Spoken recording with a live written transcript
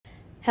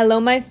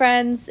Hello, my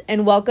friends,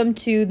 and welcome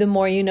to the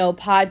More You Know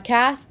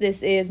podcast.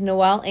 This is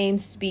Noelle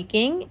Ames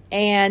speaking,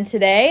 and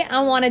today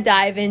I want to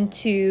dive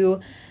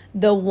into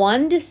the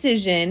one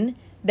decision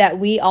that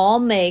we all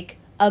make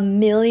a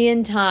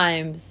million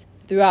times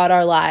throughout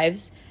our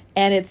lives,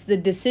 and it's the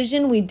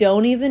decision we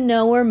don't even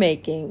know we're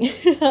making.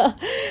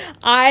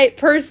 I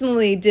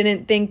personally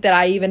didn't think that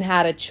I even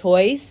had a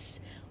choice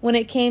when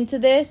it came to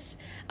this.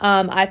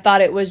 I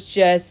thought it was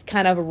just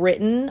kind of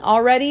written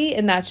already,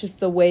 and that's just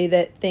the way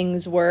that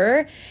things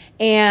were.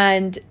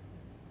 And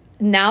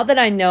now that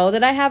I know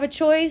that I have a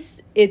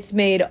choice, it's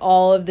made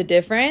all of the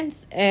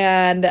difference.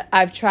 And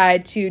I've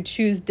tried to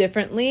choose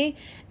differently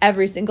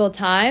every single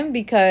time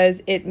because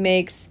it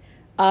makes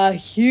a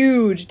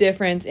huge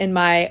difference in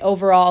my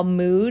overall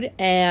mood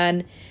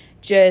and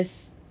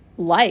just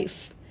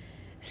life.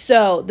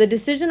 So the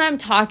decision I'm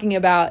talking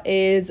about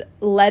is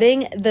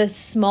letting the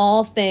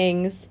small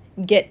things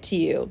get to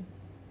you.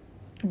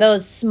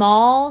 Those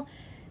small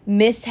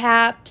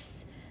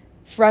mishaps,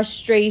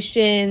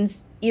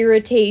 frustrations,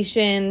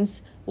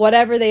 irritations,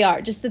 whatever they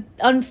are, just the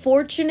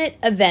unfortunate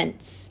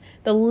events,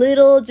 the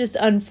little just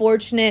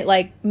unfortunate,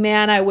 like,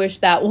 man, I wish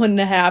that wouldn't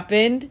have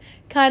happened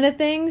kind of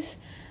things.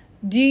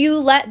 Do you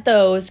let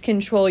those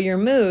control your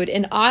mood?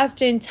 And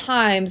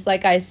oftentimes,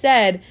 like I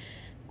said,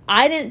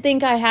 I didn't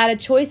think I had a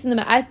choice in them.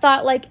 I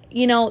thought,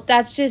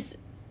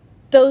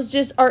 those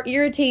just are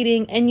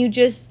irritating, and you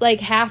just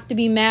have to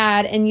be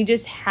mad, and you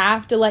just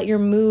have to let your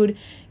mood,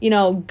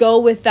 go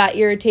with that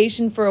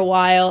irritation for a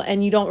while,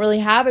 and you don't really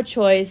have a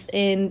choice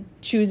in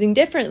choosing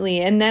differently.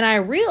 And then I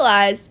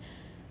realized,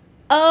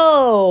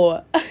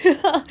 it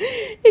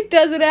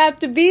doesn't have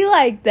to be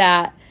like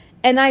that.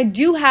 And I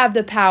do have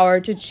the power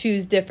to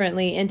choose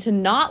differently and to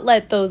not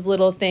let those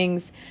little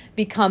things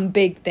become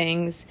big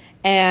things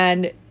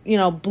and,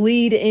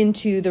 bleed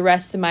into the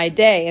rest of my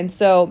day. And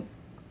so,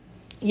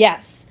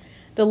 yes,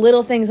 the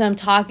little things I'm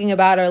talking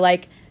about are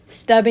like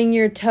stubbing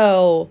your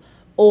toe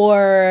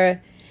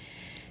or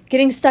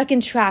getting stuck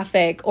in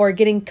traffic or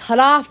getting cut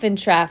off in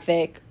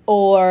traffic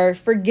or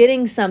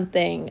forgetting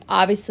something,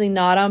 obviously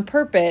not on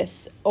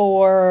purpose,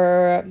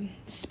 or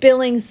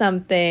spilling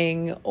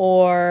something,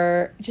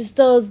 or just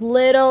those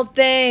little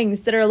things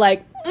that are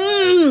like,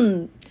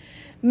 man,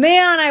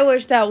 I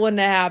wish that wouldn't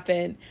have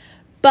happened.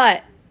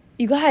 But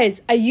you guys,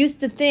 I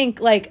used to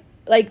think like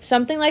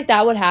something like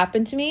that would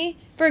happen to me.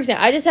 For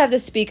example, I just have to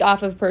speak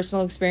off of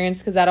personal experience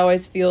because that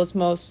always feels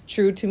most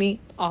true to me,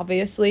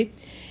 obviously.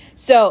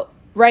 So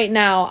right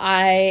now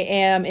I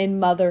am in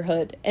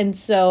motherhood. And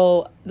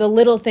so the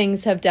little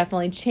things have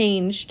definitely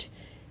changed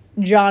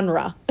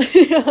genre.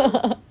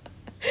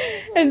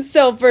 And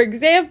so, for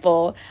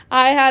example,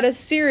 I had a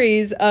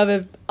series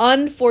of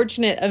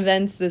unfortunate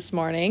events this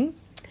morning.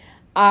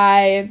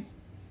 I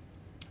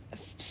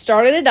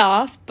started it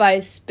off by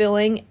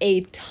spilling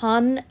a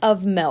ton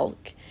of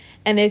milk.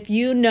 And if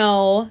you've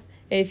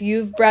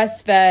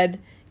breastfed,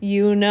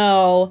 you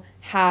know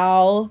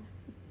how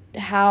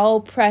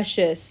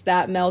precious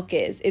that milk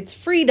is. It's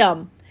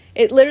freedom.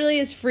 It literally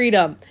is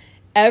freedom.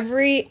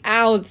 Every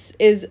ounce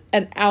is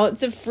an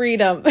ounce of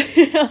freedom.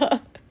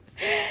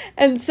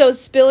 And so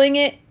spilling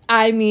it,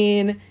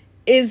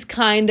 is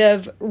kind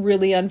of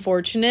really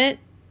unfortunate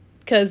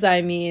because,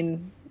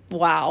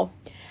 wow.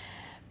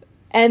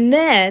 And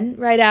then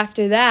right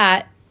after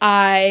that,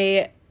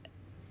 I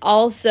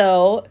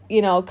also,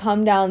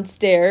 come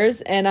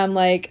downstairs and I'm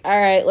like, all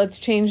right, let's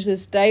change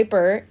this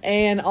diaper.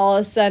 And all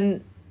of a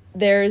sudden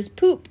there's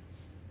poop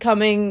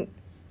coming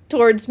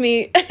towards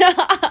me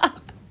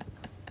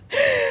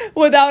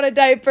without a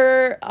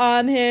diaper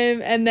on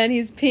him. And then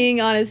he's peeing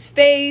on his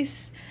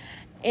face.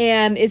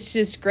 And it's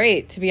just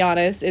great, to be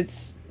honest.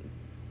 It's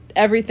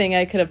everything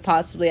I could have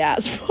possibly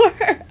asked for.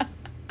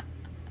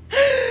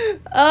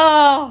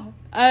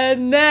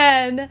 And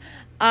then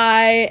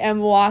I am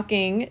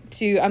walking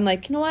I'm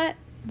like, you know what?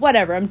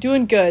 Whatever. I'm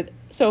doing good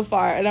so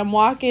far. And I'm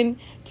walking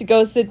to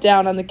go sit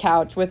down on the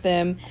couch with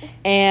him.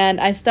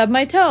 And I stub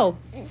my toe.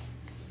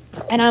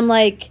 And I'm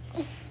like,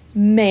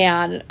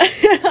 man,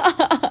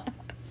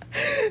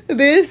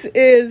 this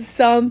is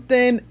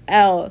something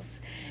else.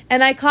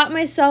 And I caught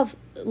myself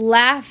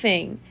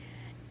laughing.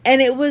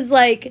 And it was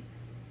like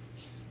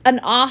an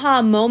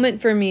aha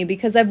moment for me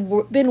because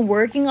I've been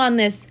working on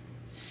this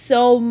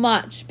so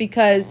much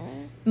because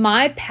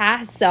my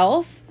past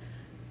self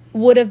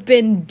would have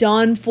been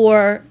done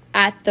for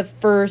at the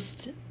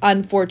first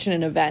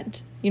unfortunate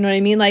event. You know what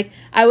I mean? Like,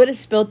 I would have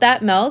spilled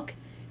that milk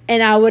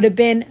and I would have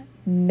been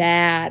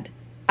mad.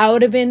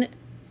 And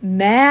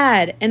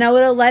I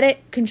would have let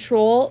it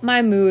control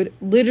my mood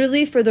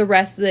literally for the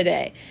rest of the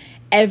day.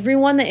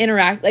 Everyone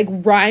that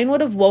Ryan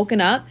would have woken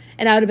up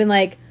and I would have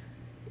been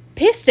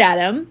pissed at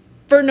him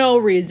for no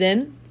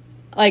reason.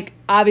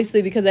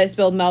 Obviously because I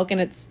spilled milk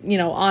and it's,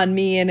 on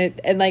me and it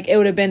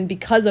would have been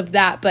because of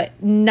that, but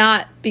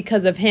not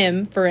because of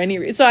him for any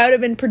reason. So I would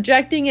have been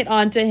projecting it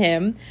onto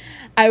him.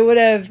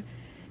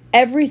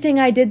 Everything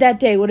I did that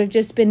day would have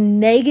just been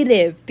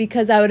negative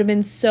because I would have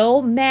been so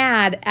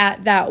mad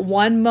at that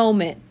one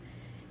moment.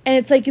 And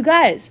it's you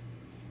guys,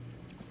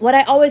 what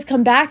I always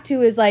come back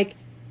to is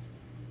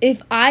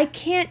if I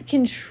can't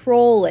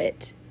control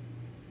it,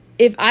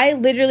 if I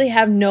literally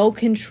have no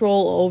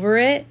control over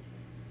it,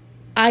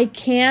 I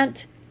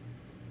can't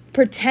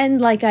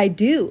pretend like I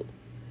do,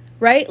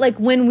 right? Like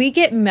when we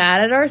get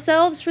mad at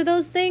ourselves for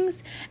those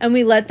things and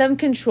we let them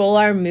control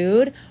our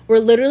mood, we're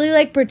literally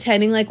like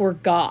pretending like we're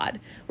God.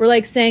 We're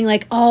like saying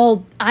like,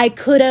 oh, I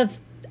could have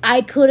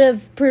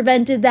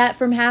prevented that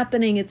from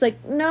happening. It's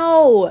like,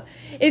 no,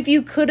 if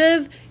you could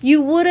have,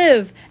 you would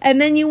have, and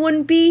then you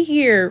wouldn't be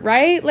here,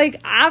 right?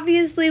 Like,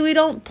 obviously we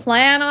don't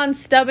plan on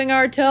stubbing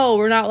our toe.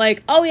 We're not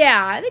like, oh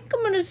yeah, I think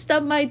I'm going to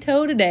stub my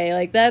toe today.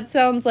 Like, that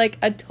sounds like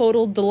a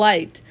total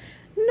delight.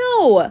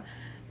 No,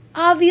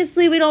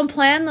 obviously we don't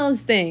plan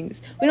those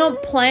things. We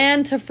don't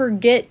plan to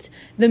forget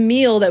the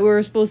meal that we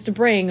were supposed to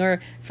bring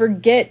or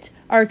forget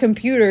our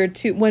computer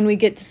to when we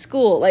get to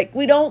school. Like,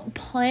 we don't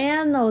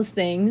plan those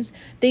things.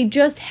 They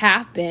just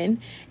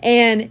happen.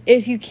 And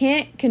if you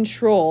can't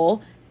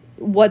control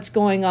what's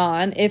going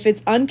on, if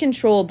it's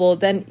uncontrollable,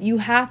 then you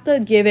have to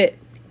give it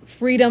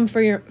freedom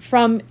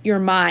from your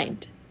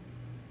mind.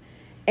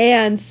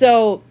 And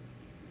so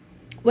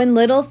when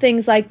little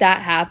things like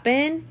that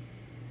happen,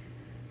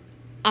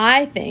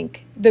 I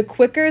think the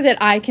quicker that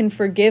I can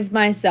forgive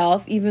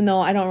myself, even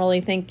though I don't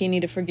really think you need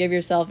to forgive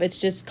yourself, it's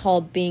just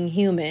called being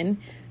human.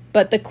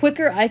 But the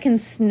quicker I can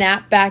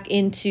snap back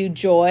into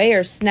joy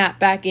or snap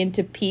back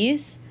into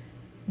peace,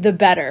 the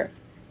better.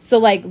 So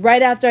like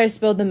right after I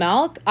spilled the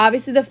milk,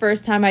 obviously the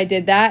first time I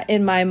did that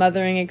in my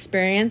mothering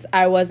experience,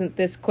 I wasn't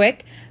this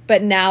quick.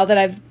 But now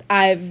that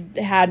I've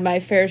had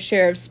my fair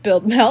share of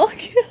spilled milk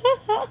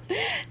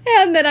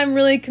and that I'm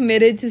really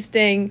committed to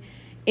staying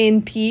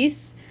in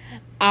peace,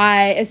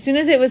 as soon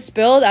as it was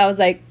spilled, I was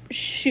like,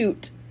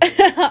 shoot.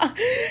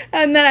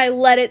 And then I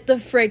let it the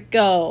frick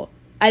go.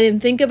 I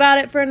didn't think about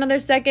it for another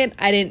second.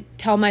 I didn't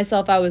tell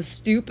myself I was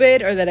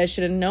stupid or that I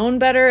should have known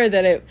better or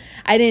that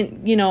I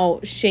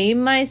didn't,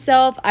 shame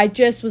myself. I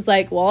just was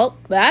like, well,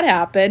 that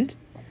happened.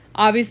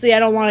 Obviously, I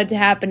don't want it to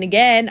happen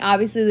again.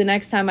 Obviously, the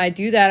next time I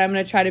do that, I'm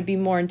going to try to be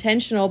more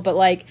intentional. But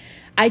like,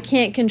 I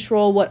can't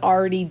control what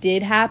already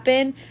did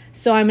happen.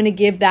 So I'm going to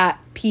give that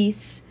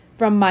peace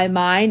from my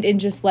mind and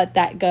just let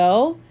that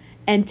go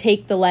and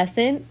take the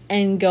lesson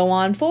and go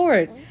on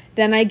forward.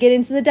 Then I get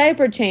into the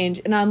diaper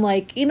change and I'm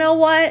like, you know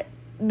what?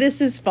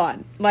 This is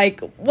fun. Like,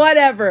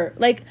 whatever.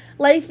 Like,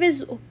 life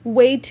is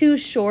way too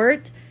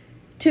short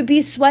to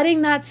be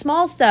sweating that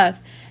small stuff.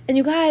 And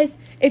you guys,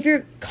 if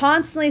you're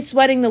constantly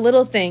sweating the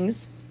little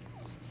things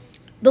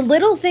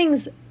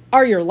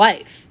are your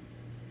life.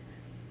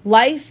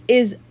 Life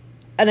is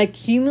an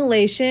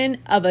accumulation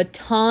of a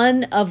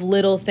ton of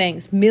little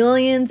things,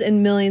 millions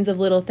and millions of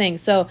little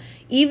things. So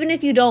even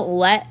if you don't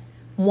let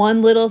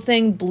one little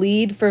thing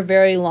bleed for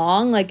very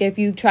long, like if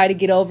you try to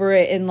get over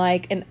it in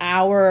like an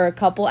hour or a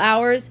couple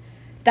hours,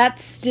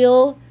 that's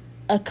still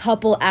a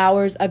couple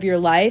hours of your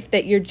life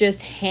that you're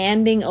just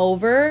handing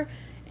over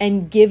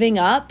and giving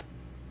up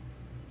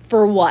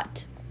for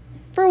what?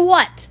 For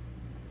what?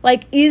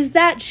 Like, is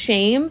that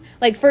shame?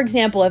 Like, for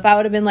example, if I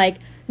would have been like,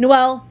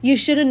 Noelle, you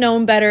should have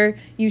known better.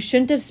 You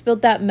shouldn't have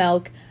spilled that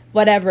milk,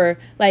 whatever,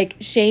 like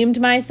shamed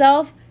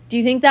myself. Do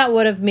you think that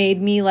would have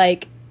made me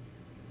like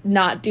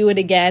not do it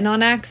again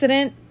on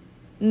accident?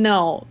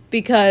 No,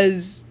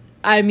 because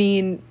I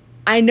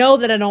know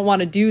that I don't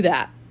want to do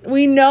that.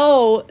 We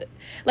know,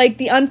 like,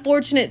 the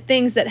unfortunate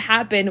things that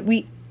happen,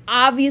 we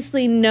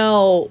obviously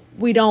know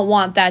we don't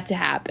want that to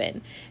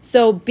happen.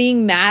 So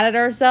being mad at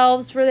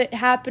ourselves for it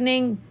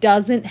happening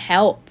doesn't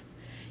help.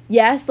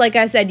 Yes, like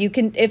I said, you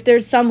can, if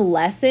there's some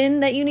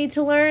lesson that you need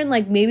to learn,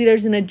 like maybe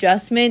there's an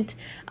adjustment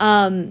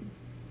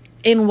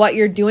in what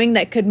you're doing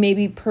that could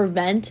maybe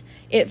prevent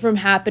it from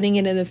happening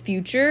in the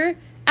future,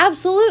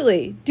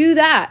 absolutely do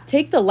that.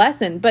 Take the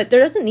lesson, but there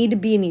doesn't need to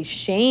be any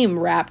shame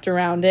wrapped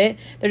around it.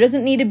 There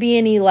doesn't need to be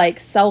any like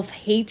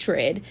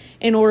self-hatred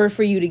in order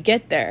for you to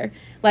get there.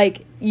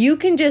 Like, you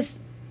can just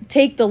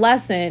take the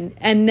lesson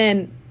and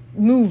then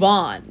move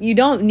on. You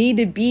don't need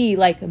to be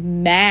like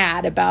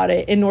mad about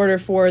it in order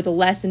for the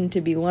lesson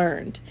to be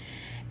learned.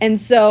 And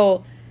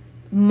so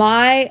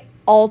my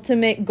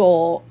ultimate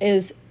goal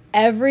is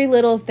every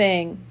little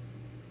thing,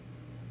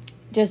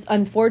 just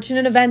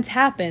unfortunate events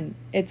happen.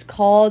 It's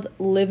called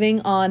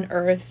living on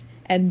earth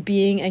and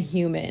being a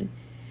human.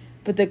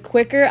 But the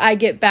quicker I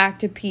get back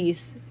to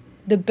peace,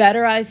 the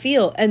better I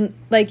feel. And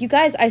like, you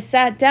guys, I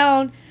sat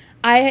down,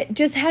 I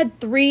just had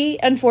 3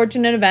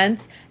 unfortunate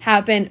events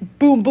happen,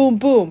 boom, boom,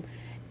 boom.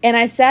 And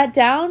I sat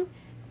down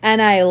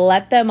and I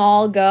let them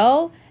all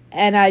go.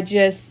 And I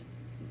just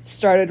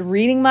started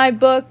reading my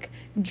book,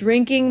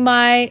 drinking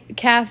my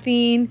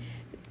caffeine,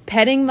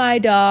 petting my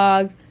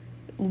dog,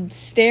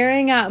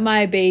 staring at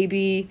my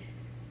baby,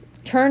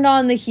 turned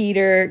on the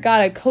heater,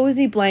 got a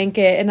cozy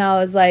blanket, and I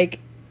was like,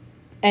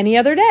 any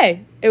other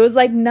day. It was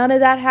like none of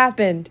that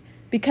happened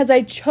because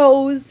I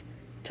chose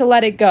to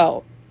let it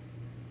go.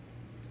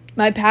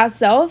 My past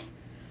self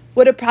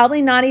would have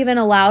probably not even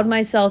allowed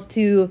myself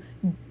to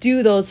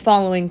do those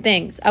following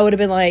things. I would have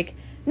been like,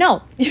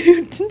 No,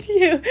 you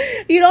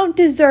don't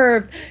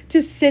deserve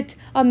to sit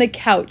on the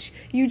couch.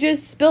 You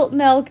just spilt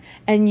milk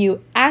and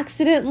you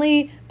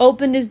accidentally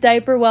opened his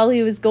diaper while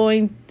he was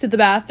going to the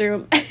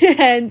bathroom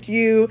and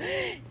you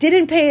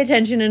didn't pay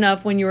attention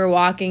enough when you were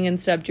walking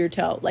and stubbed your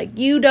toe. Like,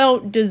 you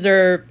don't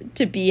deserve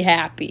to be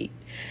happy.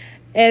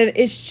 And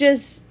it's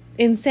just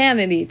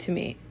insanity to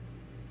me.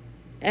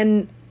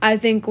 And I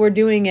think we're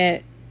doing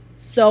it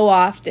so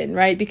often,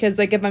 right? Because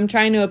like, if I'm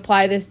trying to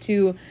apply this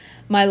to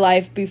my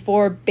life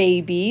before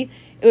baby,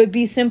 it would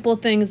be simple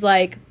things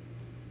like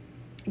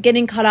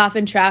getting cut off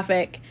in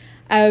traffic.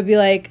 I would be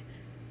like,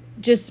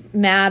 just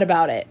mad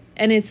about it.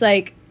 And it's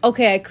like,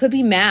 okay, I could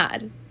be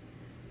mad,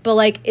 but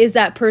like, is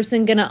that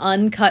person gonna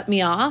uncut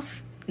me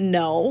off?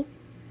 No.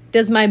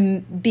 Does my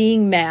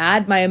being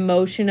mad, my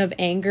emotion of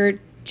anger,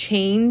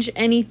 change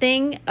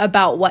anything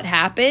about what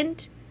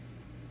happened?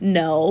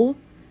 No.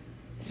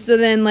 So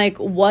then, like,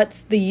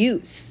 what's the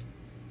use?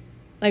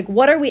 Like,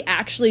 what are we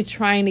actually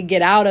trying to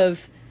get out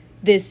of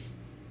this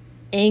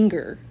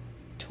anger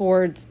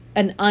towards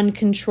an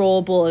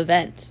uncontrollable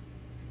event?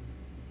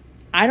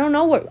 I don't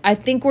know I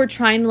think we're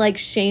trying to like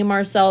shame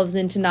ourselves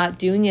into not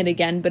doing it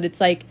again, but it's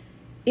like,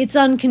 it's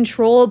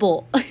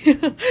uncontrollable.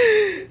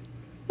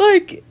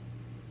 Like,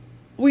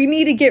 we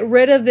need to get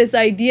rid of this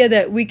idea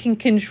that we can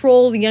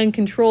control the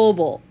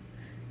uncontrollable.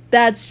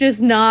 That's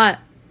just not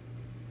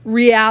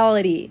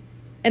reality.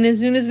 And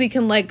as soon as we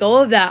can let go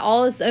of that,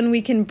 all of a sudden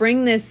we can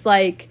bring this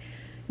like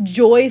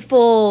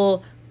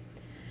joyful,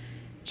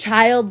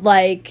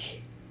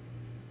 childlike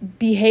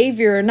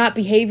behavior, not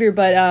behavior,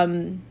 but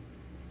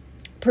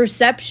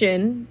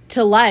perception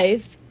to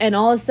life. And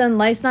all of a sudden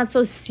life's not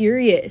so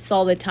serious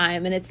all the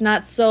time. And it's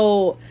not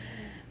so,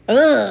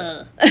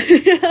 ugh.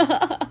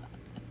 That's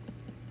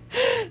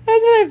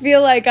what I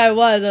feel like I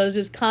was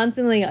just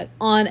constantly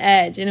on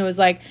edge. And it was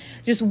like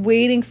just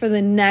waiting for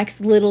the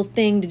next little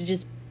thing to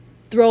just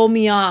throw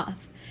me off.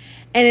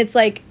 And it's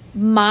like,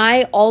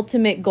 my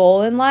ultimate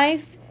goal in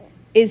life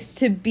is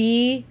to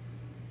be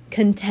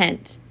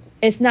content.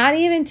 It's not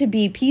even to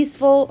be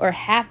peaceful or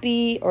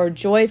happy or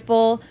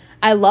joyful.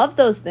 I love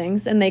those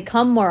things and they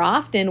come more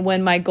often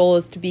when my goal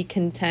is to be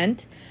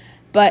content.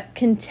 But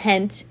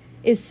content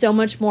is so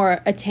much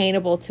more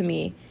attainable to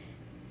me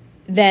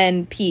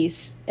than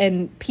peace.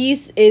 And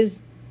peace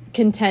is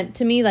content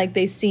to me. Like,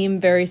 they seem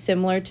very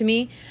similar to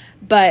me.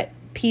 But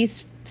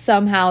peace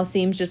somehow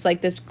seems just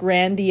like this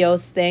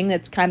grandiose thing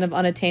that's kind of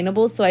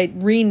unattainable. So I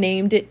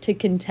renamed it to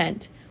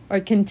content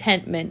or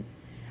contentment.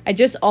 I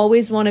just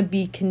always want to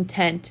be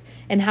content.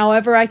 And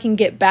however I can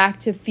get back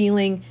to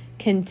feeling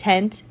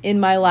content in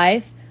my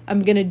life,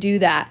 I'm going to do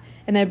that.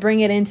 And I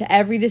bring it into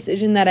every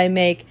decision that I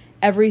make,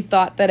 every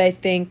thought that I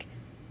think,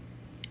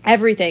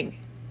 everything,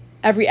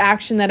 every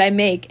action that I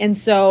make. And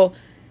so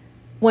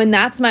when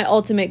that's my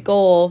ultimate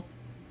goal,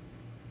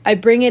 I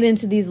bring it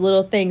into these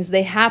little things.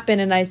 They happen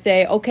and I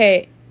say,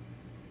 okay,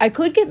 I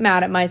could get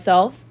mad at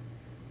myself,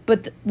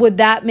 but would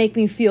that make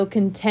me feel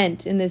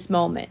content in this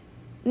moment?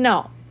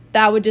 No,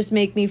 that would just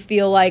make me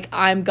feel like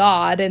I'm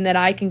God and that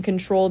I can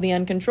control the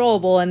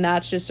uncontrollable, and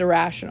that's just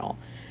irrational.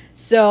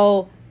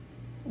 So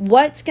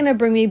what's going to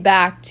bring me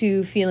back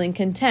to feeling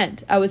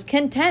content? I was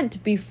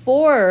content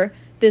before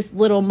this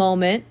little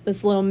moment,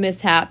 this little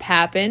mishap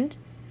happened.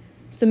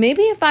 So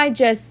maybe if I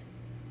just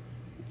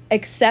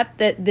accept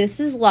that this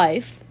is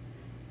life,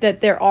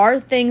 that there are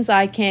things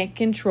I can't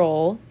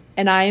control,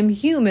 and I am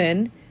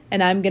human,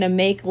 and I'm going to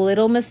make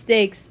little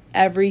mistakes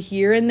every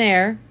here and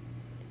there,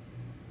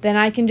 then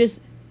I can just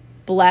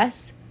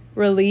bless,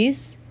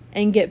 release,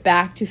 and get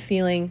back to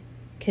feeling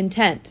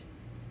content.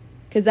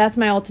 Because that's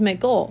my ultimate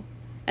goal.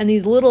 And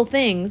these little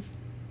things,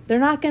 they're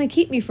not going to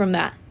keep me from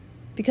that.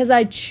 Because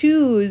I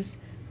choose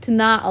to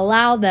not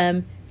allow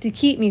them to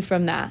keep me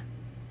from that.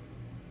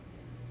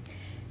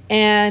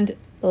 And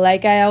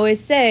like I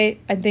always say,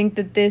 I think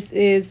that this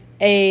is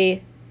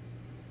a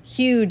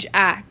huge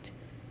act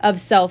of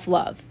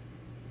self-love,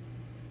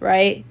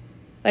 right?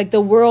 Like,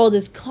 the world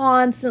is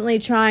constantly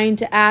trying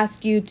to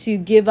ask you to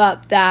give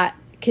up that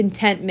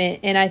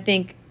contentment. And I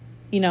think,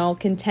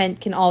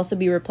 content can also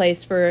be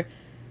replaced for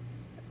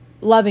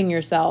loving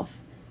yourself,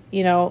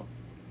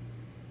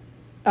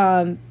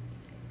 I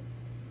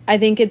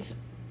think it's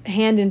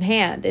hand in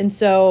hand. And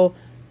so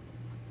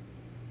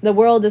the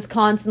world is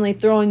constantly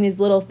throwing these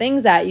little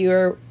things at you,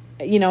 or,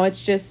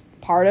 it's just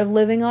part of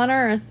living on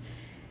earth.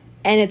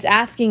 And it's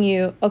asking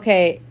you,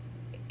 okay,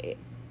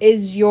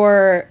 is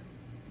your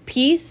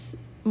peace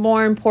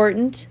more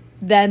important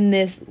than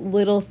this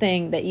little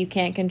thing that you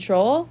can't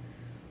control?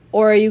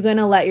 Or are you going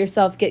to let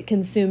yourself get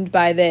consumed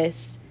by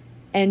this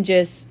and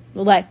just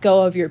let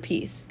go of your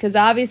peace? Because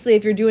obviously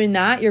if you're doing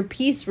that, your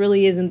peace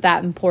really isn't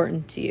that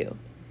important to you.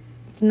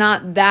 It's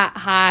not that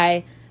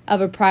high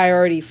of a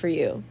priority for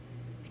you.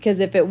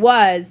 Because if it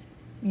was,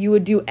 you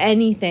would do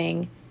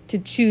anything to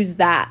choose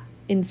that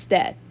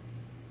instead.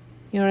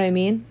 You know what I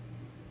mean?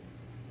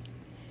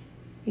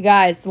 You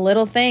guys, the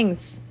little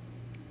things.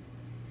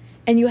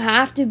 And you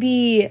have to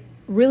be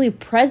really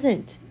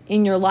present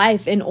in your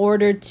life in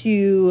order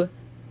to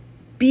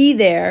be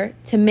there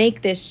to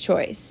make this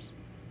choice.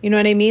 You know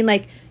what I mean?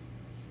 Like,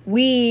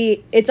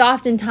 it's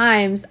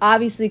oftentimes,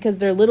 obviously, because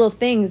they're little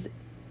things,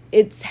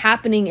 it's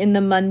happening in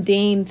the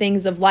mundane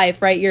things of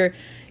life, right?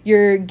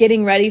 You're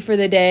getting ready for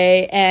the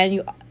day,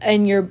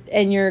 and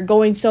you're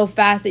going so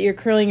fast that you're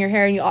curling your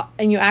hair,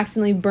 and you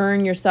accidentally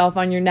burn yourself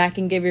on your neck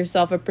and give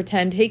yourself a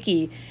pretend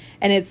hickey.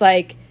 And it's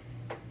like,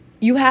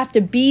 you have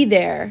to be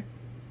there,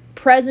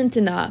 present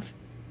enough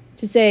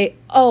to say,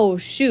 oh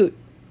shoot,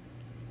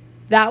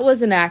 that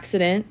was an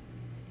accident.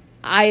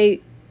 I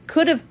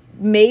could have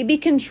maybe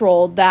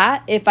controlled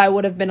that if I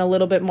would have been a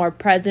little bit more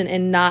present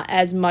and not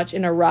as much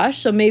in a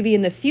rush. So maybe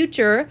in the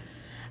future,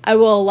 I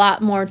will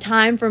allot more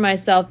time for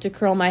myself to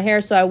curl my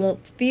hair so I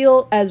won't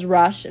feel as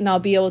rushed, and I'll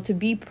be able to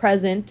be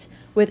present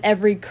with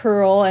every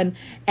curl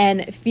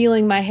and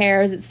feeling my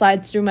hair as it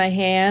slides through my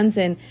hands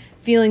and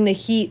feeling the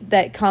heat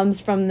that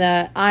comes from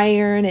the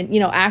iron and,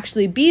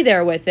 actually be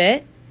there with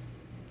it.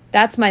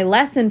 That's my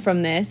lesson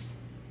from this.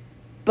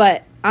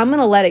 But I'm going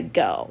to let it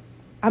go.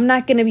 I'm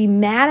not going to be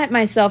mad at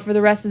myself for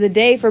the rest of the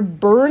day for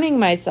burning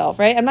myself,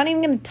 right? I'm not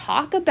even going to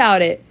talk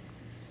about it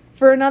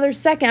for another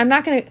second. I'm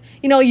not going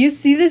to, you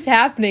see this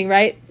happening,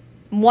 right?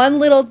 One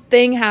little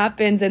thing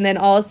happens, and then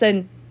all of a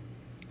sudden,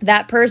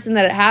 that person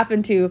that it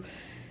happened to,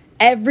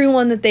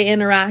 everyone that they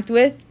interact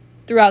with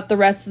throughout the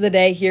rest of the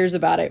day hears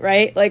about it,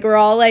 right? Like, we're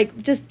all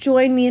like, just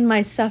join me in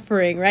my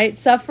suffering, right?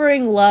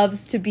 Suffering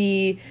loves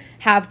to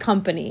have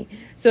company.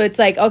 So it's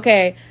like,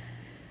 okay,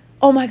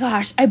 oh my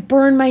gosh, I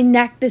burned my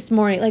neck this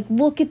morning. Like,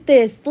 look at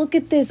this.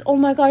 Oh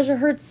my gosh, it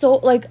hurts so,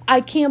 like,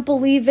 I can't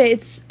believe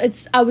it.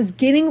 I was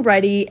getting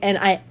ready,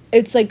 and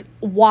it's like,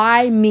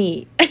 why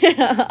me?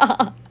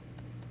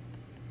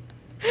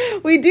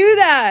 We do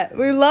that.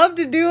 We love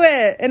to do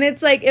it. And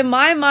it's like, in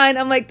my mind,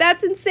 I'm like,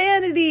 that's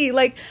insanity.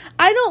 Like,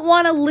 I don't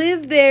want to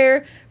live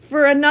there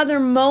for another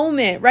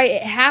moment, right?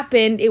 It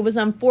happened. It was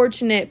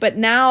unfortunate. But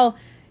now,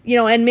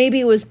 and maybe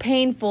it was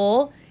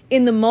painful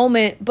in the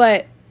moment,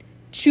 but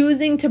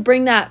choosing to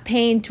bring that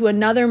pain to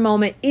another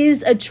moment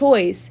is a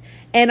choice.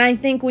 And I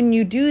think when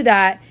you do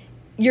that,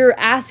 you're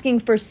asking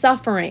for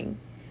suffering.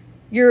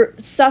 You're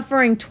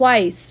suffering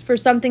twice for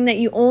something that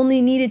you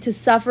only needed to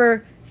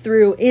suffer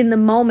through in the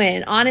moment.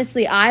 And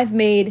honestly, I've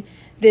made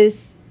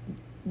this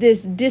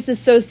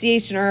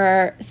disassociation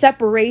or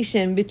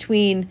separation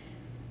between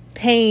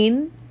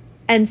pain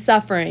and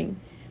suffering.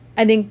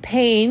 I think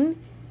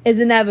pain is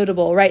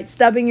inevitable, right?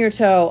 Stubbing your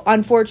toe,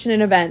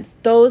 unfortunate events,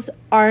 those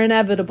are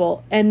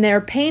inevitable, and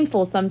they're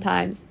painful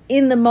sometimes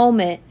in the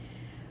moment.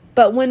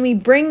 But when we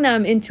bring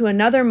them into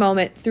another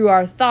moment through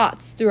our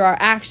thoughts, through our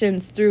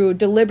actions, through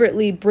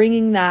deliberately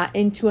bringing that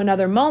into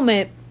another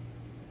moment,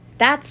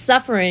 that's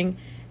suffering,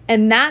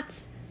 and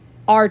that's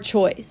our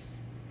choice.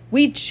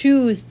 We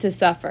choose to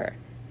suffer.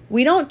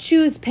 We don't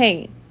choose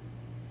pain,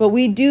 but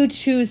we do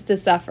choose to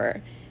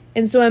suffer.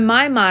 And so in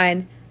my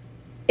mind,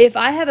 if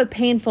I have a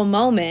painful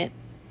moment,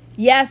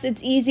 yes,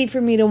 it's easy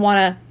for me to want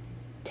to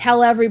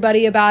tell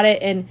everybody about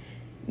it and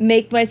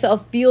make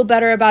myself feel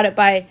better about it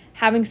by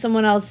having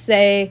someone else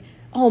say,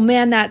 oh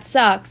man, that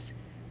sucks.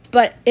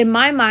 But in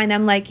my mind,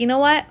 I'm like, you know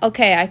what?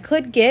 Okay, I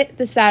could get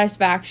the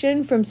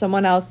satisfaction from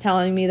someone else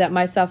telling me that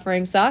my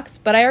suffering sucks,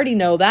 but I already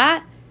know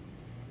that.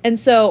 And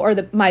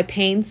so, my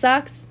pain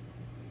sucks.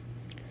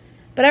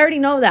 But I already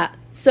know that.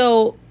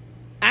 So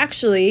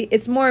actually,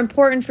 it's more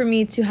important for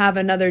me to have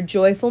another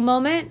joyful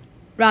moment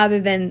rather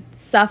than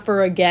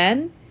suffer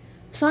again.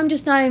 So I'm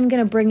just not even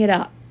going to bring it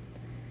up.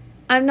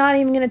 I'm not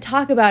even going to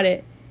talk about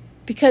it,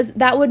 because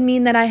that would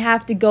mean that I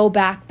have to go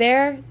back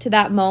there to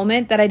that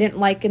moment that I didn't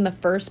like in the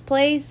first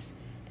place.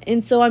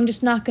 And so I'm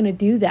just not going to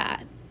do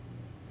that.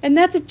 And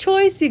that's a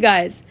choice, you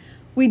guys.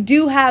 We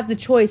do have the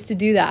choice to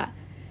do that.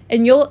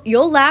 And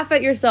you'll laugh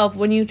at yourself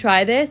when you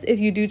try this, if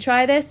you do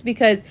try this,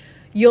 because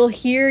you'll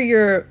hear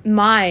your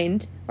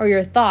mind or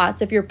your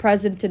thoughts, if you're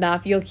present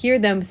enough, you'll hear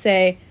them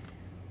say,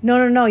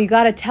 no, you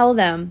got to tell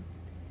them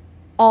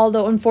all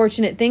the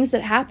unfortunate things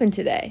that happened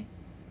today.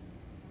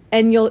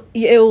 And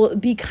it will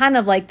be kind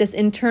of like this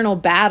internal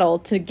battle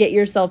to get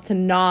yourself to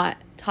not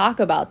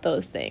talk about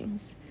those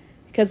things.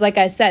 Because like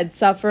I said,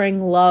 suffering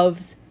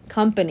loves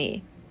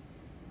company.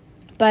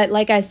 But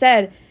like I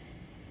said,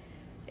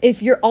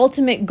 if your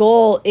ultimate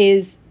goal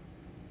is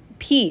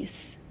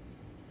peace,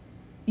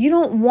 you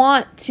don't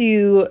want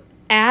to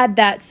add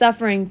that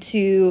suffering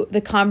to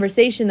the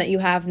conversation that you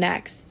have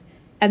next.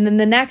 And then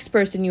the next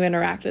person you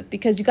interact with.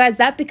 Because you guys,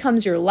 that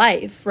becomes your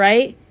life,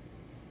 right?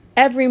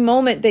 Every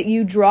moment that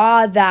you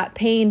draw that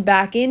pain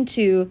back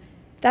into,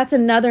 that's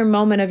another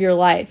moment of your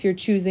life. You're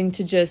choosing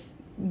to just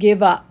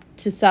give up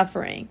to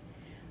suffering.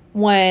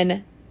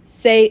 When,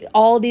 say,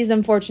 all these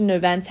unfortunate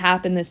events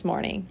happen this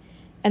morning,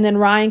 and then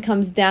Ryan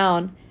comes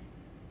down,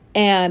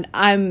 and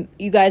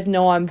you guys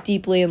know I'm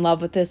deeply in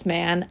love with this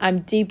man. I'm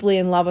deeply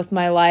in love with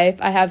my life.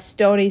 I have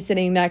Stoney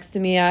sitting next to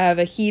me. I have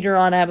a heater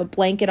on. I have a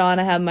blanket on.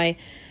 I have my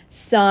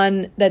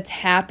son that's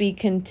happy,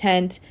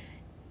 content,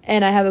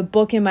 and I have a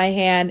book in my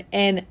hand,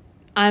 and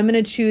I'm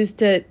going to choose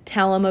to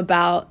tell him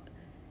about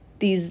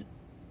these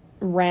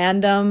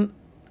random,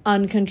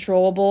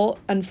 uncontrollable,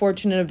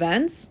 unfortunate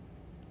events?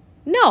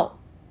 No.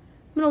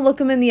 I'm going to look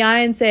them in the eye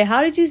and say,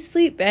 how did you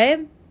sleep,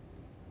 babe?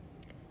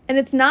 And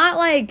it's not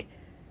like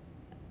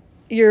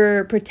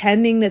you're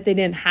pretending that they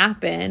didn't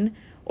happen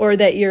or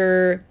that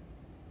you're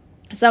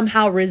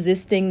somehow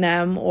resisting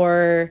them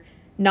or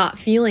not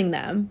feeling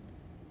them.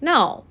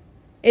 No,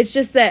 it's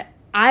just that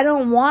I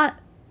don't want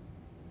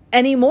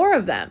any more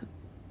of them,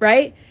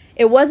 right?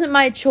 It wasn't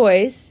my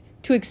choice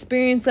to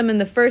experience them in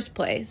the first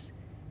place,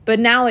 but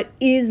now it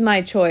is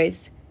my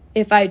choice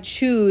if I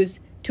choose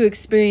to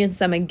experience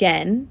them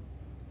again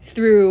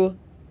through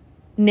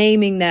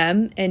naming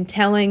them and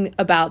telling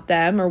about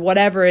them or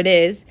whatever it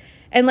is.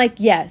 And like,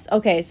 yes,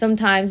 okay,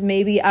 sometimes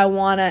maybe I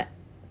want to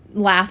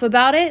laugh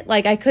about it.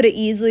 Like I could have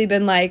easily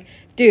been like,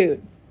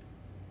 dude,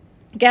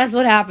 guess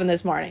what happened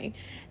this morning?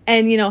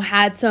 And,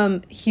 had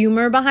some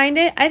humor behind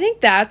it. I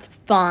think that's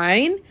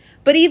fine.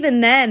 But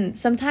even then,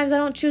 sometimes I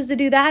don't choose to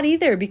do that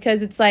either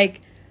because it's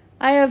like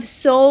I have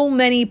so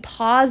many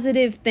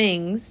positive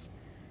things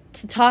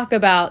to talk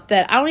about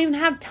that I don't even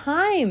have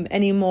time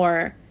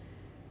anymore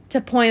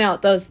to point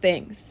out those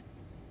things.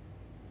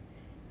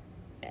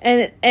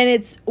 And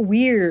it's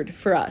weird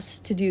for us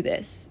to do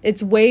this.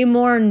 It's way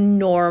more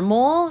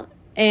normal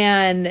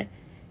and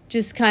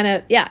just kind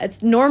of,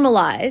 it's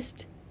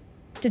normalized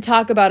to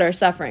talk about our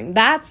suffering.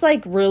 That's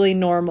like really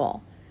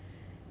normal.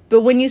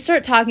 But when you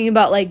start talking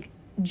about like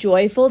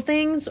joyful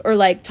things or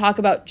like talk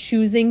about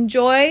choosing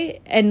joy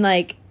and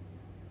like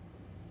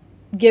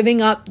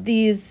giving up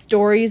these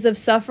stories of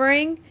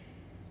suffering,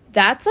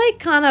 that's like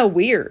kind of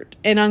weird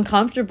and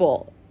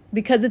uncomfortable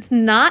because it's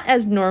not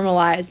as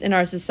normalized in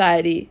our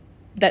society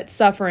that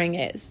suffering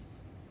is,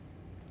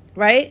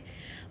 right?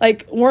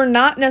 Like we're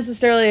not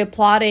necessarily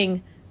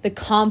applauding the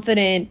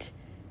confident,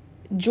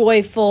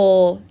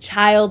 joyful,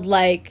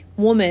 childlike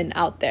woman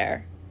out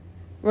there.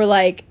 We're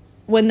like,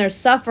 when they're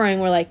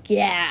suffering, we're like,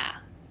 yeah,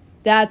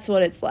 that's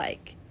what it's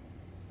like.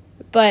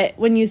 But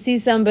when you see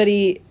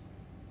somebody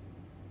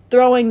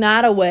throwing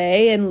that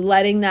away and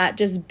letting that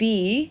just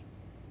be,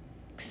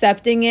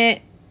 accepting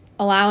it,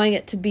 allowing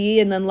it to be,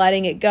 and then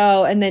letting it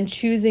go, and then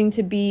choosing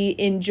to be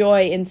in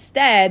joy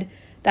instead,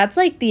 that's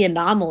like the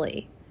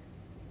anomaly.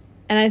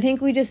 And I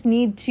think we just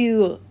need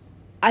to,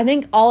 I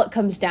think all it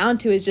comes down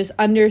to is just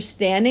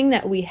understanding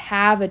that we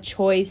have a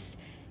choice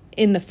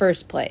in the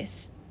first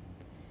place.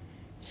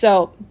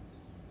 So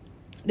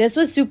this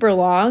was super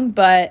long,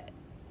 but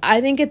I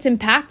think it's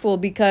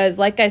impactful because,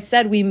 like I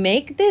said, we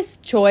make this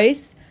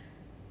choice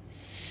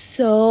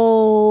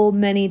so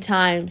many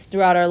times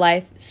throughout our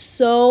life,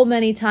 so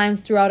many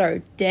times throughout our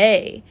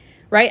day,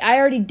 right? I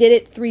already did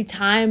it 3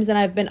 times and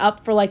I've been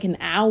up for like an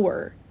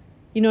hour.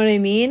 You know what I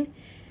mean?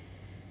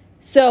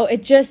 So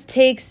it just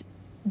takes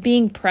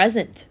being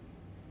present,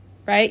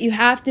 right? You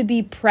have to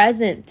be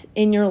present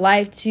in your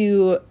life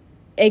to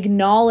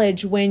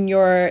acknowledge when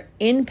you're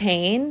in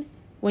pain,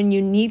 when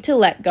you need to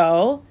let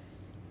go,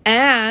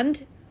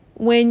 and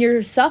when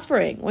you're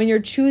suffering, when you're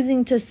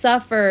choosing to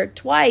suffer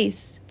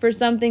twice for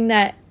something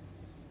that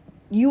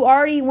you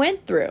already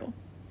went through.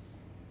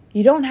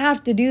 You don't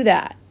have to do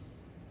that.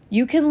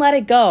 You can let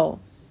it go.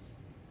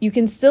 You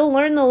can still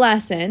learn the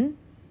lesson.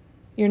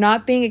 You're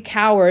not being a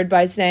coward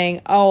by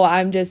saying, oh,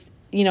 I'm just,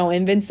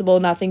 invincible,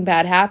 nothing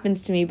bad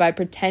happens to me, by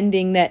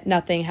pretending that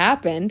nothing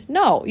happened.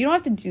 No, you don't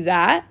have to do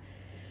that.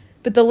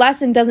 But the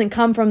lesson doesn't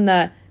come from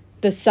the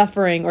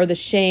suffering or the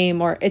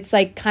shame, or it's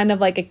like kind of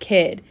like a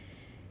kid,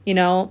 being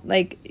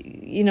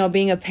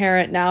a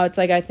parent now, it's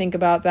like I think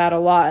about that a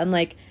lot. And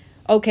like,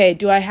 okay,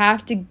 do I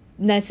have to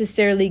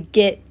necessarily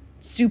get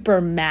super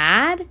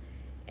mad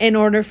in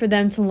order for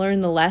them to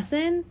learn the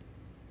lesson?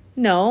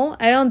 No,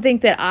 I don't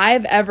think that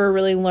I've ever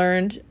really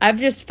learned. I've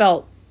just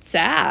felt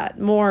sad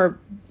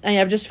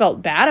I've just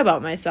felt bad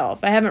about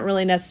myself. I haven't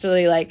really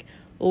necessarily like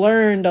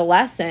learned a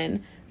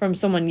lesson from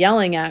someone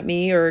yelling at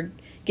me or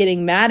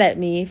getting mad at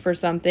me for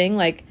something.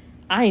 Like,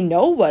 I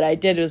know what I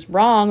did was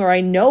wrong, or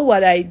I know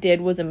what I did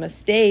was a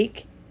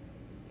mistake.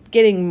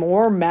 Getting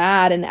more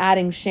mad and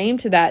adding shame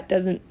to that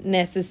doesn't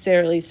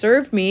necessarily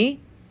serve me.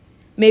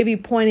 Maybe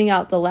pointing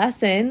out the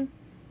lesson,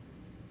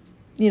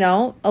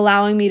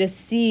 allowing me to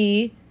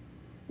see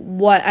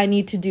what I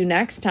need to do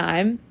next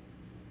time.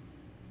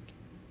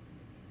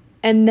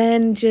 And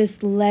then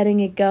just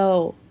letting it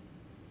go.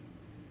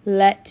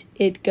 Let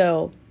it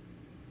go.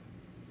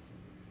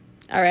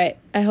 All right.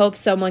 I hope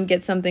someone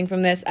gets something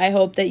from this. I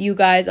hope that you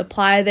guys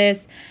apply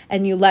this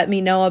and you let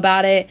me know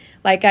about it.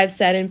 Like I've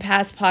said in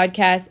past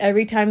podcasts,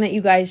 every time that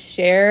you guys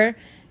share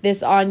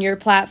this on your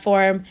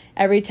platform,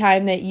 every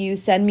time that you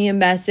send me a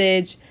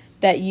message,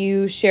 that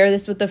you share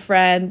this with a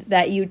friend,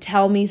 that you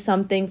tell me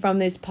something from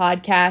this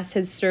podcast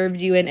has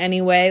served you in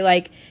any way,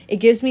 like, it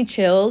gives me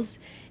chills.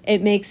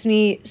 It makes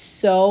me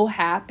so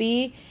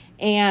happy.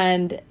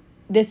 And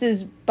this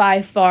is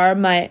by far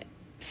my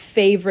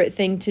favorite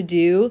thing to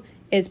do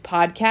is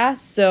podcasts.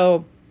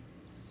 So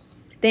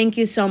thank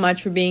you so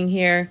much for being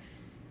here.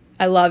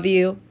 I love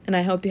you, and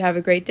I hope you have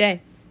a great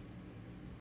day.